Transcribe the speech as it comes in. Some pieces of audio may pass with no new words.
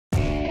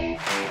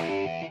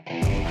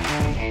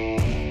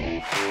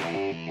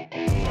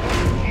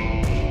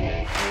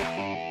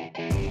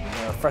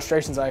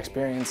frustrations I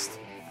experienced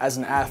as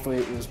an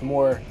athlete was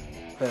more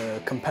the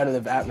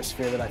competitive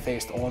atmosphere that I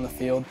faced on the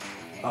field.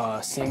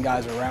 Seeing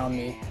guys around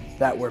me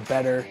that were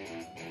better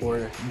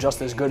or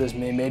just as good as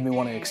me made me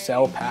want to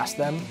excel past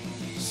them.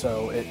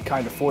 So it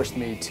kind of forced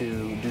me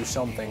to do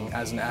something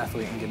as an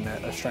athlete and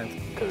get a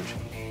strength coach.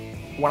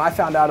 When I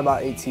found out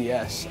about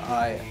ATS,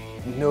 I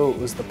knew it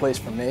was the place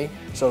for me.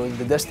 So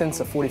the distance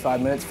of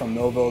 45 minutes from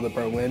Millville to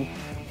Berlin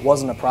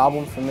wasn't a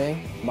problem for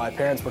me. My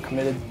parents were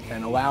committed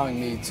and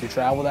allowing me to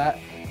travel that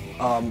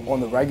on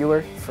the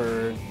regular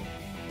for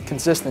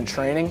consistent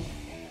training.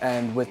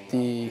 And with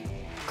the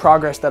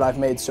progress that I've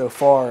made so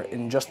far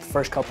in just the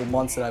first couple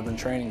months that I've been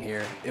training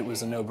here, it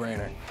was a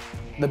no-brainer.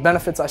 The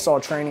benefits I saw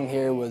training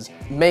here was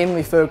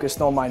mainly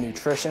focused on my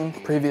nutrition.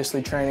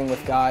 Previously training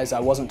with guys, I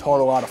wasn't taught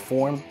a lot of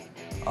form.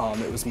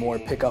 It was more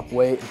pick up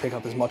weight and pick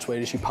up as much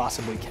weight as you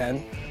possibly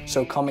can.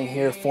 So coming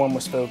here, form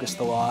was focused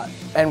a lot.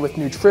 And with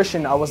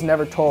nutrition, I was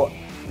never taught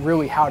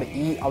really how to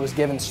eat. I was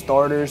given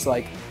starters,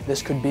 like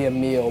this could be a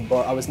meal,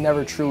 but I was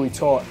never truly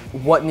taught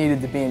what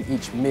needed to be in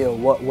each meal,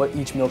 what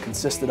each meal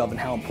consisted of and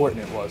how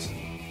important it was.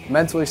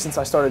 Mentally, since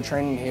I started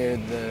training here,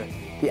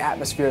 the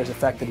atmosphere has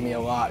affected me a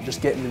lot.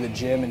 Just getting to the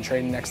gym and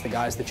training next to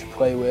guys that you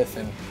play with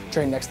and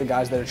training next to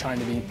guys that are trying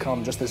to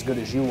become just as good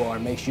as you are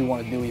makes you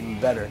want to do even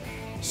better.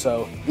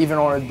 So even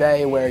on a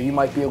day where you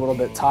might be a little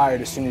bit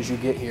tired, as soon as you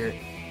get here,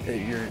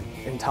 your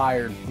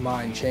entire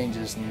mind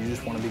changes and you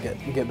just want to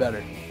get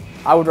better.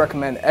 I would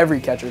recommend every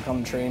catcher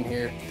come train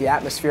here. The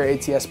atmosphere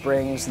ATS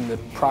brings and the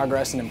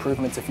progress and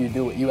improvements if you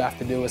do what you have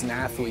to do as an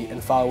athlete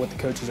and follow what the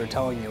coaches are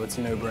telling you, it's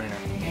a no-brainer.